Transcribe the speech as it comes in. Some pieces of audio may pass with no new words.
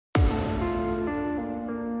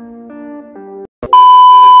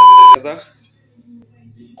viaza,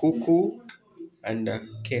 kuku, and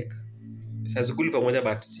cake. It has good pamoja,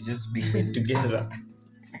 but it's just being made together.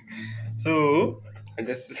 So, and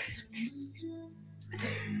this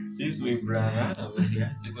is my brother over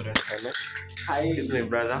here. Hi. This is my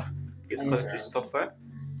brother. He's called Christopher,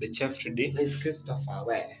 the chef today. It's Christopher.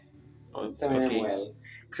 Where? Oh, say my name well.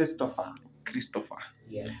 Christopher.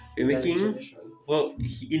 Yes. We're making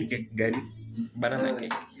in cake gani? Banana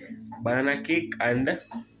cake. Yes. Banana cake and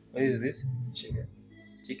what is this? Chicken.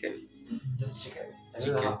 Just chicken.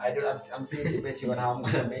 I'm still debating on how I'm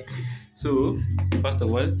gonna make it. So first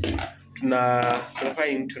of all, tuna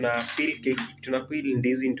peel cake, tuna peel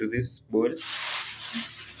ndizi into this bowl.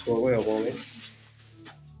 So wait a moment.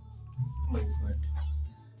 Oh my god.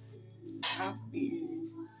 Happy.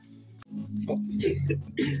 Oh.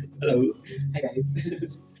 Hello. Hi guys.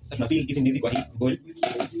 So tuna peel hizi ndizi kwa hii bowl.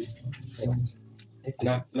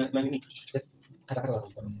 Na nini? Just kata kwa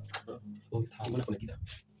mkono. Oh, mbona kuna giza?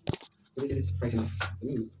 Is it spicy enough?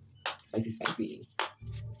 Ooh. Spicy.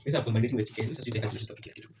 These are for marinating the chicken. This is the kind of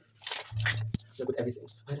chicken. So put everything.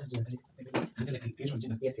 I don't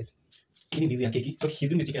know. Yes. Eating this cake. So he's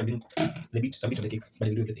doing the chicken and doing the bit, some bit of the cake, but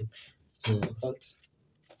he'll do everything. So salt.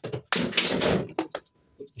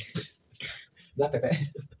 Oops. Black pepper.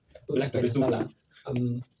 Soup.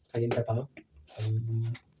 Cayenne pepper.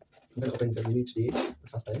 I'm gonna open the meat today the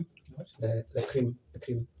first time. What? The cream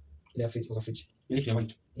in the fridge. You need to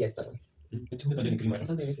white. Yes, that one.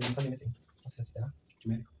 Something missing. What's this there?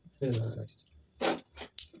 Turmeric. No.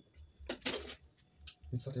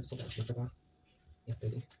 It's salt and pepper. Yeah,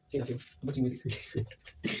 baby. See enough. I'm putting music.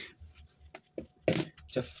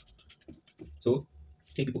 Chef. So,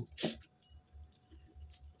 take people.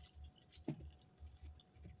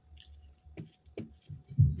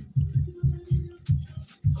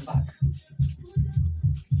 I'm back.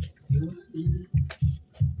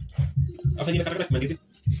 After you have a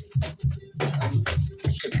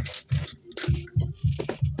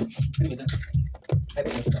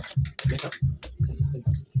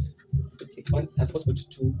It's one. I'm supposed to put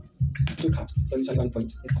two cups. So usually 1 point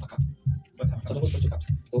is half a cup. So I'm supposed to put 2 cups.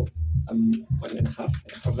 So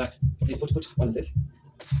 1.5 of that. Okay, so to put one of this,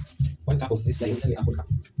 1 cup of this, like usually a whole cup.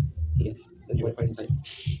 Yes. Then you want to put it inside.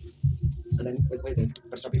 And then where's the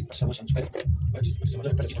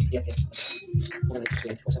Yes. Whatever.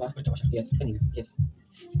 Yes. Yes.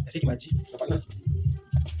 I say maji.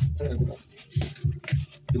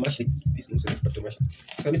 You mash this thing so you have to mash.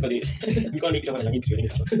 Can you you can't make it up and you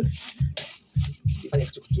if I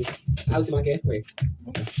have to I'll see my wait.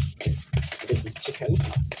 Okay. This is chicken.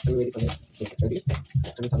 Are we ready for this? Okay, it's ready.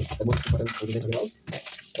 And some the most important ingredient of it all.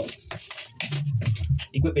 Salt.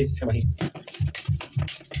 Equip base kama hii.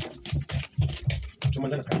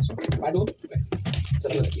 Tumanzana sana so. Bado. It's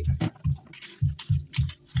another cake.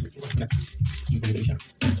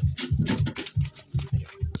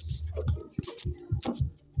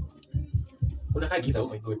 Oh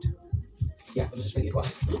my god. Yeah, I'm just really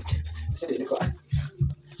quiet.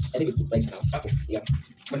 I think it's spicy enough. Okay. Yeah.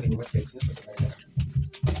 One thing was spicy.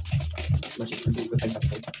 Much expensive with time.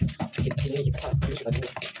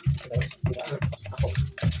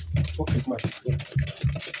 Okay, smash. Yeah.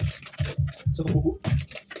 So for kuku,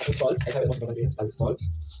 put salt. I have most important ingredients. I salt.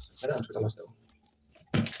 I don't have to put a lot though.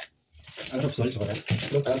 A lot of salt over that.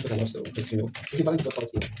 No, I don't put a lot though, because it's important to put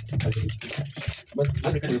salt in. But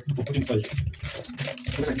African way of putting salt.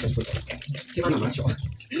 I'm going to put salt. I'm not sure.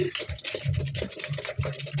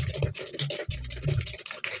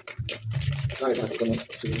 Now we're going to go next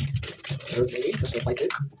to rosemary, special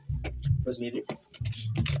spices. Rosemary.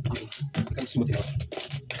 It's become smooth enough.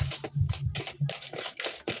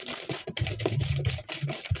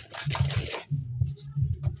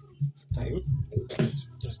 Thyme.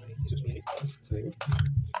 Rosemary. Thyme.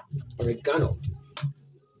 Oregano.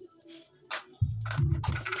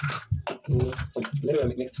 Some little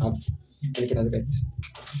mixed herbs to make it a little bit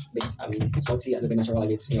salty and a bit natural, a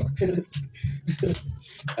bit,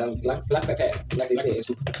 black pepper, like they say.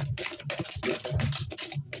 So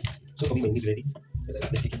for me, when it's ready, Is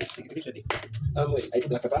it ready? wait, I put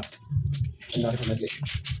black pepper and now I put my plate.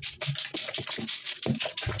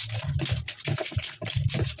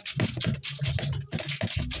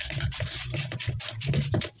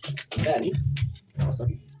 Then, oh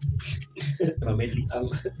sorry. Medley.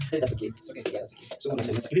 That's okay. It's okay. Yeah, that's okay. So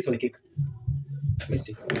It is for the cake. let's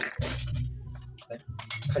see.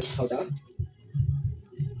 Curry powder.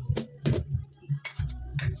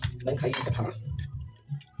 Then cayenne pepper.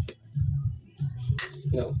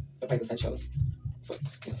 Pepper is essential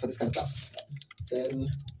for this kind of stuff. Then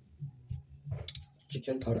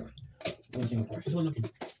chicken powder. This one looking.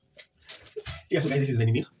 Yeah, so guys, this is the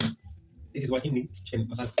menu. This is what in kitchen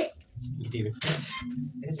masala. Give This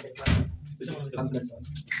is I'm good son.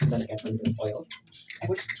 Then I get a little bit of oil. I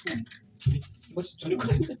put 2. I put 2.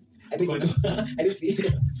 I put 2. I didn't see.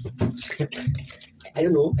 I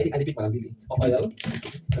don't know. I think I pick one really. Oil. A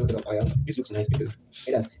little bit of oil. This looks nice, people.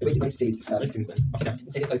 It does. The way it might stay. Everything's nice. After that,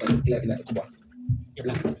 It's like soy sauce. Like Cuba. you're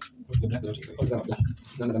black. You're black, not you. All of them are black.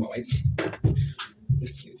 None of them are white.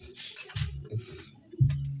 Very cute.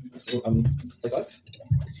 So soy sauce.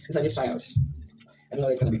 This I just try out. I don't know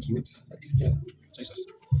if it's gonna be cute, but you know, Soy sauce.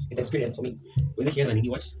 it's experience for me. With the hairs and any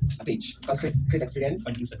watch A page. It's called ChrisXperience,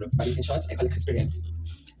 on Instagram. but in short, I call it ChrisXperience.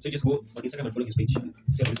 So just go on Instagram and follow his page.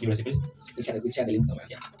 See all his new recipes. We'll share the link somewhere.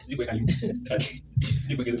 Yeah. Sleep with Kalim.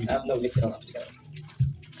 Sleep with Kalim. No, mix it all up together.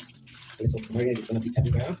 So it's marinade. It's gonna be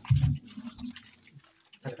everywhere.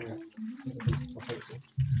 It's gonna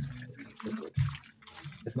be so good.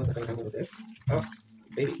 The smells are gonna come over this. Oh,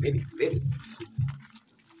 baby, baby, baby.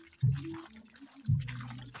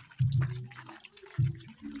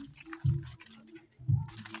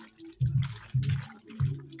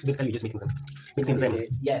 Basically, just mixing them.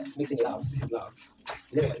 Yes, mixing love. This is love.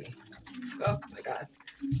 Literally. Oh my god.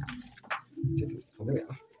 This is unreal.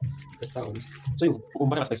 The sound. So you've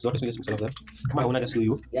combined aspects, so just mix all of them. Come on, I wanna just do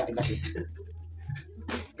you. Yeah, exactly.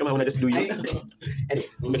 Come on, I wanna just do you. Anyway,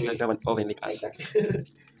 Make like you have an oven like us. exactly.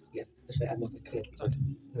 Yes, just the atmosphere. I feel like Salt.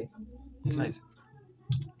 wait. It's nice.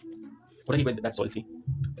 What do you find that salty?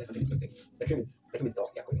 There's something interesting. The cream is dark,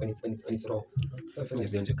 yeah, when it's raw. So if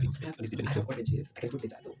Yes, the cream. I have, At least you I don't have oranges. I can put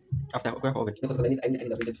it as well. After go oven. Because I need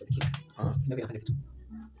the oranges for the cake. It's not gonna connect.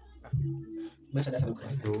 Masha that's what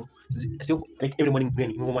I'm No. So like every morning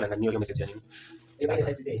when you want to know your message. You buy this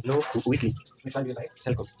every day. No, weekly. Which one do you buy?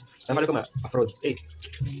 Telcom. I'm going to come a frauds. Hey.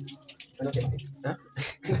 I'm not saying anything. Huh?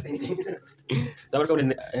 I'm not saying anything. That will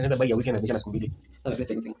come another buy a weekend and mission as So I'm not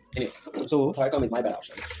saying anything. Anyway, So Safaricom is my bad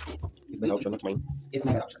option. it's my option, not mine. It's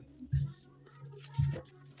my bad option.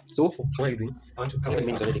 So what are you doing? I want to 11 cover it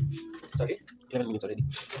minutes up. already. Sorry? 11 minutes already.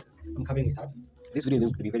 I'm covering it up. This video is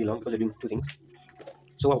going to be very long because you're doing two things.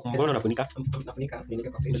 So I'm going on a funika. I'm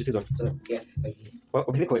nafunika coffee. This season. So yes, like Well,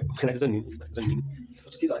 obviously, it's on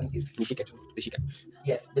season is the chicken.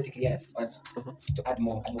 yes, basically yes, but to add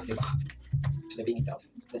more flavor to the bean itself.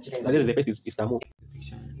 The chicken And is then the best is tamu.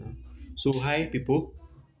 So hi people,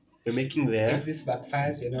 we're making there. if this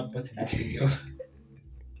backfires, you're not posting that video.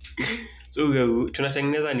 So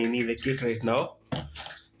tunatengeneza nini the cake right now.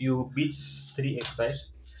 You beat 3 eggs, right?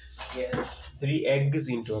 Yes. 3 eggs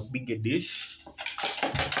into a bigger dish.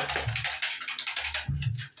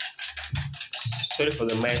 Sorry for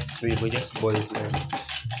the mess, we just boys now.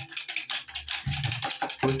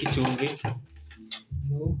 Weki chumvi.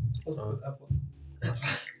 No, it's supposed to put apple.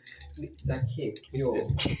 It's a cake. Yo.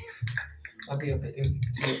 Okay.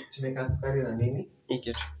 To make us sukari na nini? Eat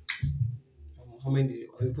it. How many did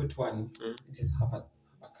you put one? This is half a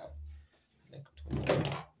cup. Like 2.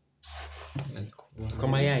 Like Kwa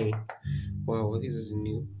mayai. Wow, this is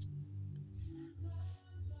new.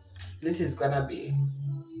 this is gonna be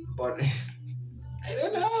boring. I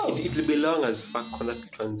don't know. It will be long as fuck kwanza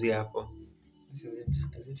tuanzie hapo. This is it.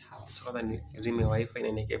 Is it half? Kwanza nizime wifi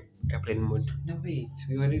na niweke airplane mode. No wait,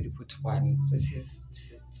 we already put 1. So this is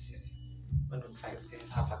 1.5. This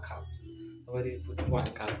is half a cup. We already put 1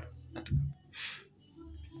 cup.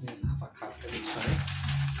 This is half a cup. Let me try.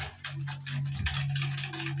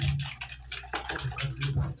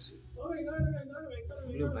 Oh my god.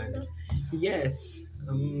 Blue band. Yes.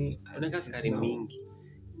 Unaweka This is sukari now- mingi.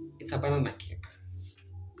 It's a banana cake.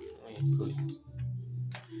 Oh, good.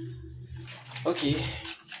 Okay,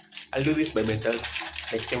 I'll do this by myself.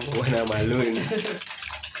 Like same when I'm alone.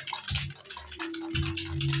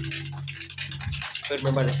 So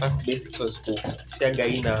remember the first basic was siaga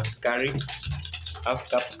ina sukari, half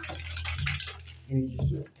cup. You need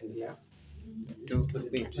to and yeah. Just put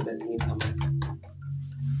it to the knees somewhere.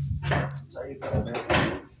 Sorry for the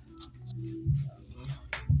mess.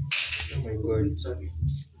 Oh my god. Sorry.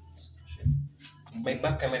 My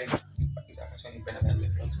back camera is actually better than my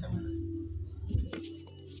front camera.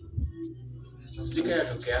 You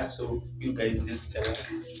cannot care, so you guys just tell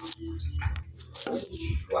us.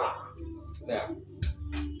 Wow. There.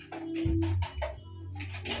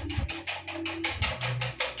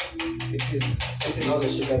 This is how the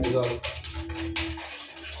sugar dissolves.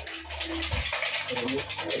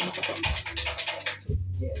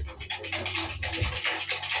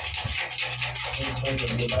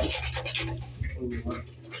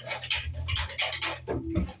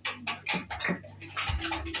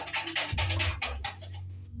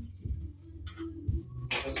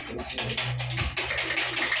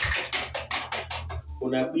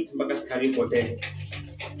 Una beat mpaka sukari ipotee.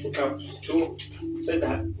 2 cups. 2. So it's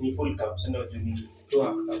a full cup. So now you need 2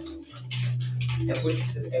 half cups. I put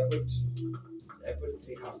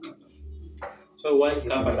 3 half cups. So 1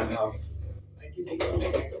 cup and a half.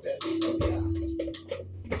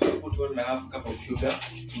 Put 1.5 cup of sugar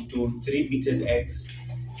into 3 beaten eggs.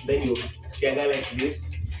 Then you siaga like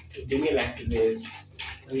this, dim like this,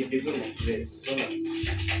 and you do like this.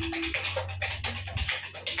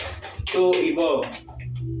 So evolve.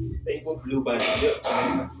 Then you put blue band.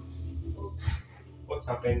 What's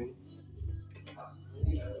happening?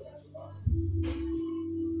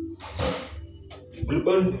 Blue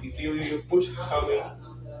band. You put how many?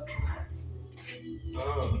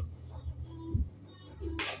 Oh.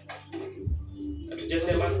 Just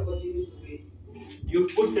say,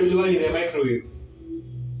 you've put the blue one in the microwave.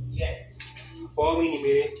 Yes. For how many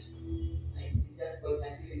minutes? It's just going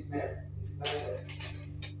until it melts.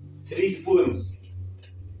 3 spoons.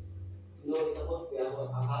 No, it's supposed to be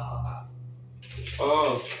about a half a cup.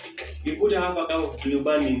 Oh, you put a half a cup of blue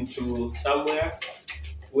band into somewhere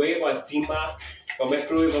where it was steamer, or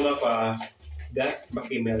microwave, or gas,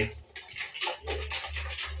 melt.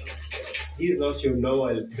 This is not your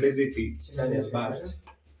normal recipe. It's not as bad.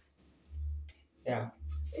 Yeah.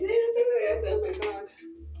 Oh my god.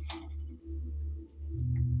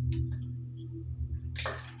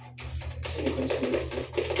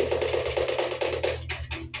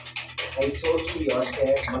 I told you your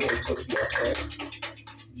tech, mommy told you your tech.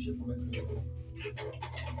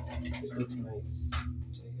 It looks nice.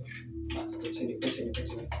 Let's continue.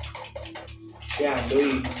 Yeah,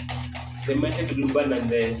 the melted blue band and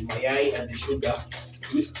the mayai and the sugar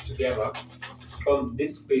whisked together from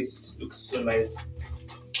this paste looks so nice.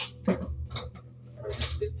 Alright,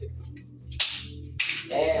 let's taste it.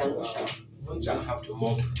 Yeah, I'm You just have to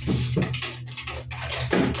mop.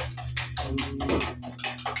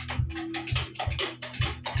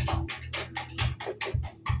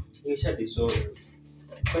 You should dissolve.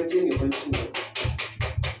 Continue. And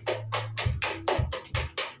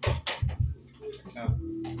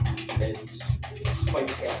Point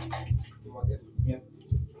here. yeah.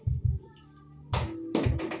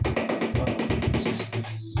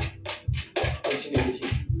 Continue with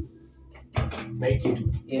it.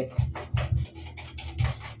 92. Yes.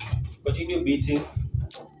 Continue beating.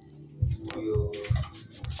 You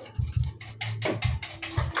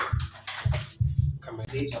come on.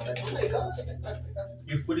 Preheat oven. Oh my god.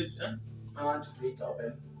 You've put it, huh? I want to preheat the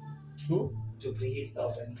oven. Who? To preheat the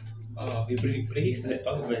oven. Oh, we preheat the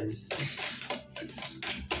ovens.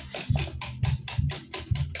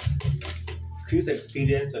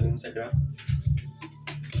 ChrisXperience on Instagram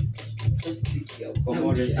So sticky. for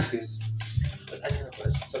more recipes. But I don't know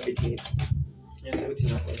what so it is. Yes, Put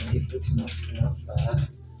enough.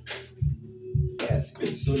 Yes,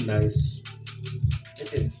 it's so nice.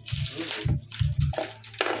 it is.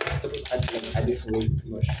 Suppose add a little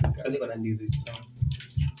more sugar. I think on this is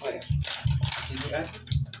Oh yeah. Did you add?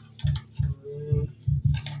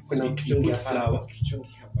 Kuna You chungi put hapa. flour.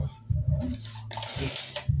 Chungi hapa.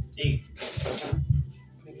 Hey,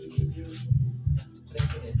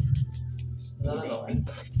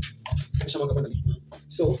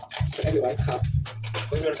 So for every 1 cup,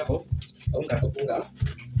 when you're a cup of unga,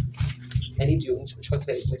 I need you to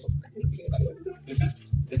say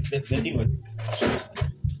the thing one.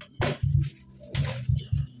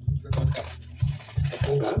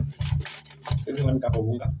 unga. Every 1 cup of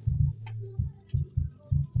unga.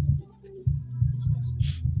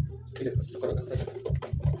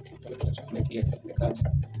 Yes, like that.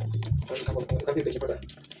 1 cup of unga. Can you put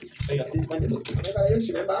it? So yeah, This is 1 tablespoon. I don't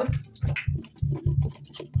remember.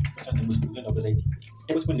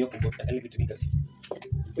 Tablespoon ni kubwa, a little bit bigger.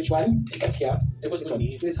 Which one? Is that here? Tablespoon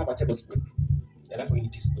ni This is half a tablespoon. alafu hii ni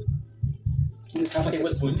teaspoon. This is half a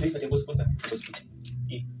tablespoon. This is a tablespoon.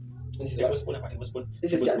 This is what? Tablespoon, half a tablespoon.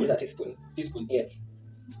 This is a teaspoon. Teaspoon. Yes.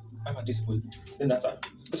 Half a teaspoon. Then that's a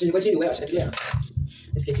Continue. Where should I clear?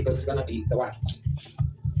 This cake because it's gonna be the worst.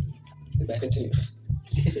 the best. Continue.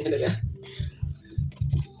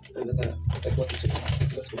 Like what you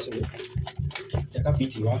let's continue. The cup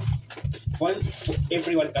fiti wa. For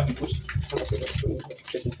every 1 cup you put. Half a tablespoon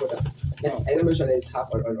baking powder. Let's I don't mention it's half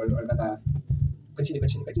or rather. Continue.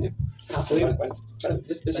 Half For every Let's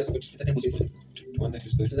just put it's a tablespoon. To 1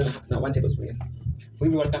 tablespoon. this is now 1 tablespoon, yes. For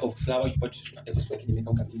every 1 cup of flour you put a tablespoon. Can you make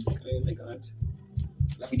unga? Oh my god.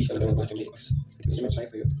 Alafu dish I don't know what to to mix. Let me try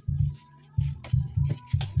for you.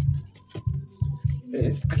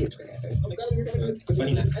 This. I keep twisting sense. Oh my god, you're gonna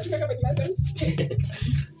Vanilla. I think I got my glasses.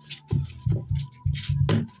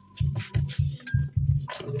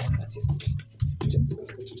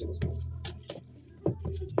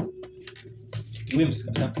 Wims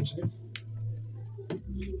kabisa.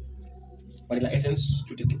 Vanilla essence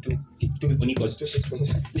to vifunikos. 2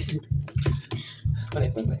 teaspoons. But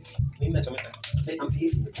it smells nice. Nini nachomeka? I'm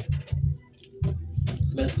eating it.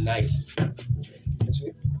 Smells nice.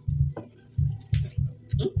 Actually.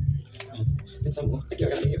 It's some more. Okay,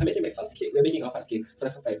 I'm making my first cake. We're making our first cake for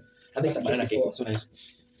the first time. I think it's a Banana cake. before. So nice.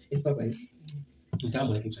 It smells nice.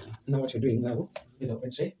 Mtamu lakini sana. Now what you're doing now is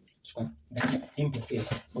open tray. Chukua in your face.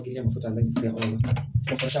 Mwagilia mafuta and then smear oil.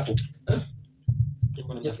 Kwa shafu.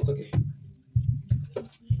 Yes, it's okay.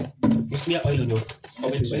 You smear oil on your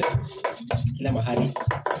oven tray. Kila mahali.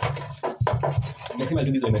 Nasema I'll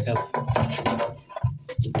do this by myself.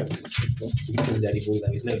 Because that is very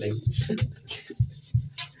nice. Never time.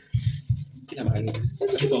 Kila mahali.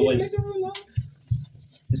 Kwa walls.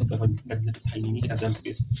 This platform that hainini ita jam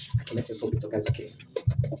space. Okay, let's just hope it's okay.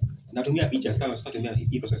 Natumia features kama sitatumia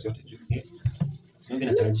hii process yote. Okay. So I'm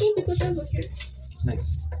gonna charge. Okay. It's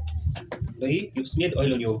nice. So here you've smeared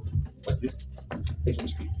oil on your what's this? Baking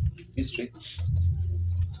tray. This tray.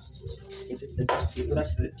 Is it? Let's feel. So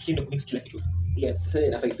that's the hint of mix kila kitu. Yes, so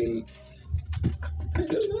enough. I feel.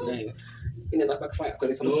 Yeah. In a backfire because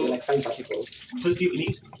it's supposed to be like fine particles. Positive in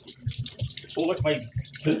it. Oh, what vibes?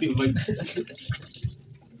 Positive vibes.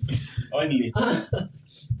 Only.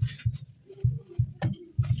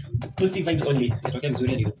 Positive vibes only. Natokea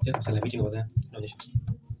vizuri hadi just celebrating over there. Naonyesha.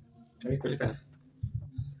 Very cool.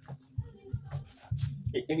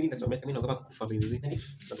 Mimi nasomeka, mimi naogopa kufa mimi.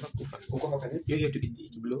 Naogopa kufa. Uko hapa nini? Hiyo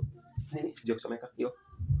ikiblow. Nini? Sio kusomeka. Hiyo.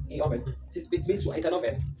 The oven. It's built to an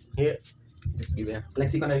oven. Here. Just be there. Like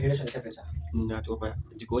see kana regulation the temperature. Na tuopa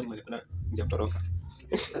jikoni mali kuna nje kutoroka.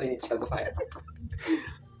 And then it's go fire. I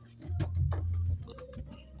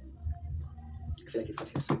feel like it's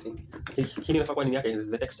such a sweet thing. Hii inafaa kuwa nini yake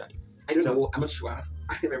the texture. I don't know. I'm not sure.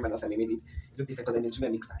 I remember last time I made it. It looked different because I didn't use a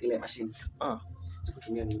mixer, ile machine.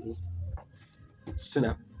 Sikutumia nini. So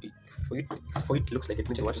now, for it looks like it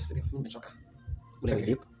means what? Nimechoka. Like a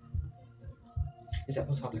dip. It's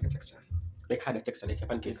supposed to have like a texture. Like had a texture like a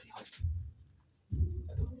pancake.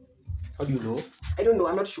 How do you know? I don't know.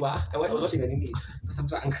 I'm not sure. I was watching the nini. Because I'm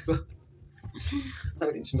drunk. So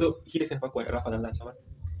somebody didn't know. So he doesn't fuck with rougher than that, someone.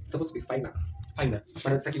 It's supposed to be finer. Finer.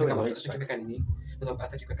 But it's like So kama right. tukiweka nini. Sasa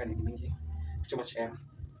hata kiweka nini mingi. Too much air.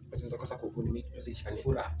 Because it's kosa kuku nini. Usishikane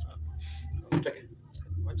fura. Tuweke.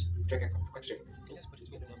 What? Tuweke kwa tray. Just put it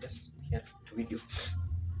here and just here to video.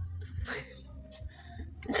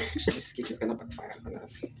 This cake is gonna backfire on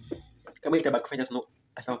us. Kama ita backfire, no,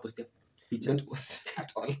 asama positive. Don't post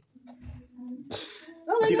at all.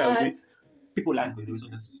 Oh my God. People learn by the way, so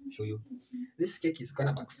just show you. This cake is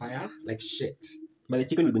gonna backfire like shit. But the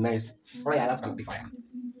chicken will be nice. Oh yeah, that's gonna be fire.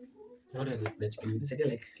 How do I the chicken?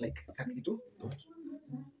 Nisaidie like kakitu.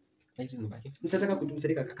 Nice in the back. Nitataka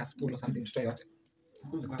kumsaidia kaka spoon or something tutoe yote.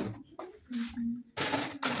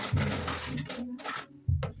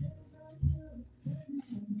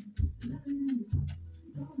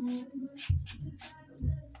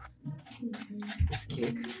 This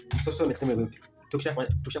cake. So next time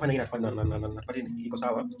tukishafanya ina fun na party iko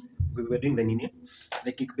sawa. We were doing the nini,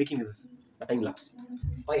 the cake baking with a time lapse.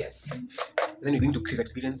 Oh yes. Then you're going to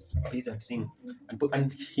ChrisXperience page and seeing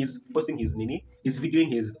and he's posting his nini, he's videoing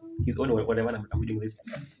his own whatever. I'm doing this.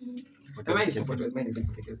 Mine is in photos. Mine is in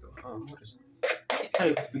videos though. What is it?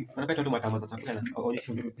 Sorry, unapata tu matamu za chakula na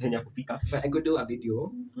onyesha zenye kupika. But I could do a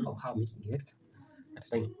video of how making it. At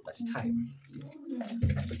time. But time.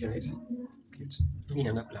 Expect right. Cute. Mimi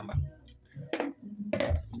naenda kulamba.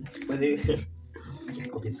 But they I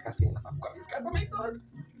could be discussing. Oh my God.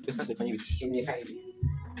 discuss nifanye vitu. Imefanya hivi.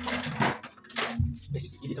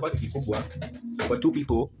 Itabaki kikubwa for 2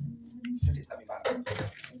 people,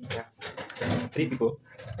 3 people,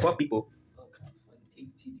 4 people.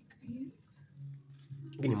 80 degrees.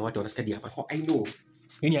 Hivi ni moto unasikia hapa. Oh, I know.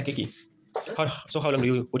 Hii ni ya keki. How long do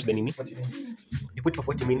you put the nini? 40 minutes. You put for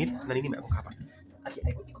 40 minutes na nini imekoka hapa. Okay,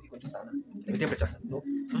 I could do sana. The temperature. No,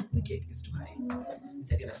 the cake is too high.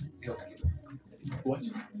 What?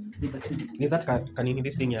 Is that kanini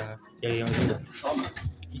this thing ya wazungu? Shoma.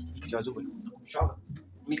 Kitu ya wazungu. Shoma.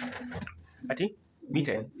 Ati? Meat.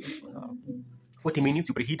 40 minutes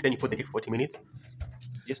you preheat, then you put the cake for 40 minutes.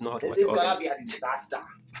 Just know how to This is gonna be a disaster.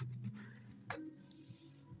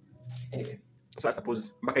 Anyway. So I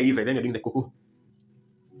suppose mpaka hivi then you're doing the kuku.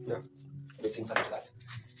 Yeah. Waiting something to that.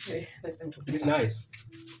 Okay, nice time to do It's nice.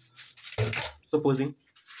 Supposing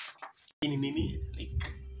nini like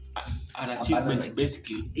an achievement like,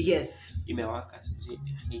 basically. Yes. Imewaka.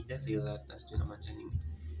 He just say that that's doing a mancha nini.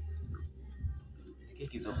 The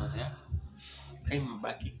cake is over there. I'm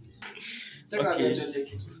back. Okay.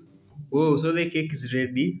 Oh, so the cake is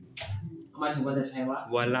ready. Much over the timer.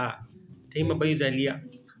 Voila. Timer by Zalia.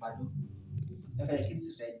 Bado. I feel like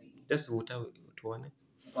it's ready. Just vote out one.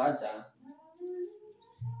 Roger.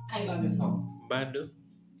 I love this song. Bado.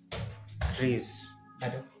 Chris.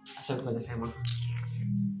 Bado. I shall look at the timer.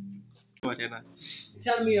 What tena?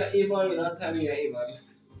 Tell me you're evil without telling me you're evil.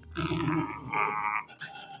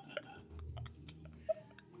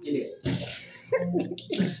 Anyway.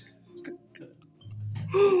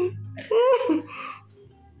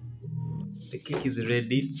 The cake is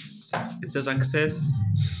ready. It's a success.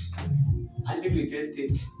 Until we taste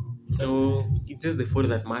it. No, it's just the food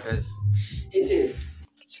that matters. It is.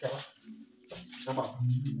 Sure. Number.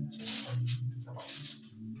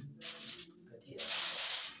 Good here.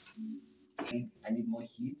 I need more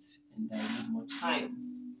heat and I need more time.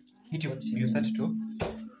 Heat you set to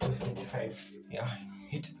 55. yeah.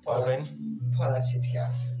 Hit the oven. Pour that shit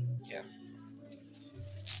here. Yeah.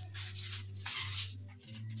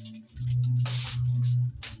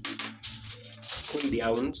 Cool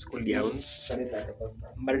down. Set it like a pasta.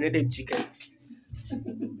 Marinated chicken.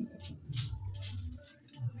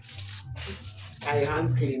 Are your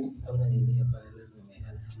hands clean?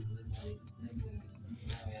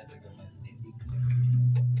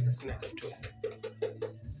 That's nice too.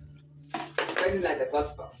 Spread it like the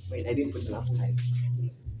gospel. Wait, I didn't put enough time.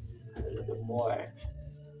 A little more.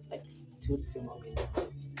 Like 2-3 more minutes.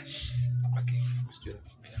 Okay, let's do it.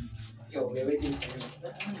 Yo, we're waiting for you.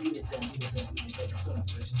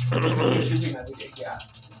 We're shooting at it, yeah.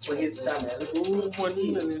 For his channel.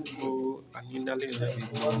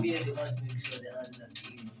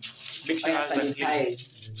 Make sure has that Sanitize.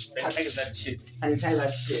 Sanitize that shit. Sanitize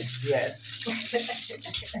that shit, yes.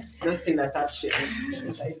 Just think that shit.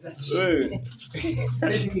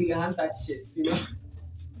 Basically, your hand touch shit, you know?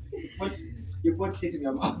 You put shit in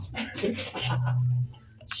your mouth.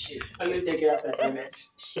 Shit. Always take it after 10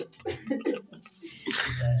 minutes. Shit.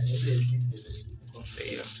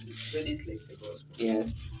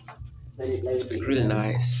 Yes. It's really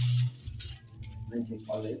nice. Then take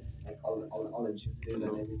olive, like all the juices and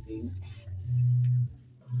everything.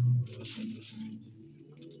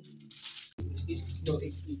 No,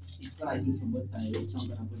 it's what I do from both sides. It's not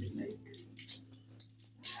gonna put it like.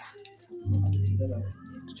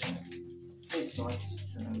 It's not.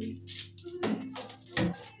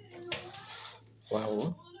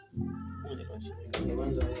 Wow. The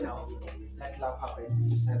ones on now. Let love happen.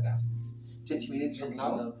 20 minutes from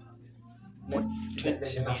now. Let's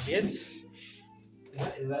 20 minutes.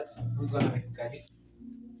 Is that who's gonna make curry?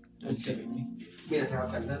 Don't tell me. Me and Tara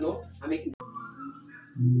can no. I'm making.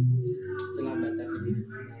 It's a lot like 30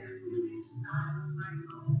 minutes.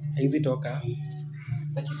 Easy talker.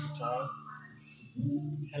 Thank you, Tara.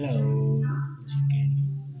 Hello, chicken.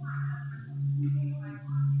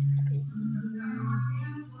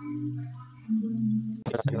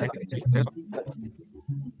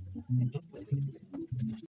 Okay.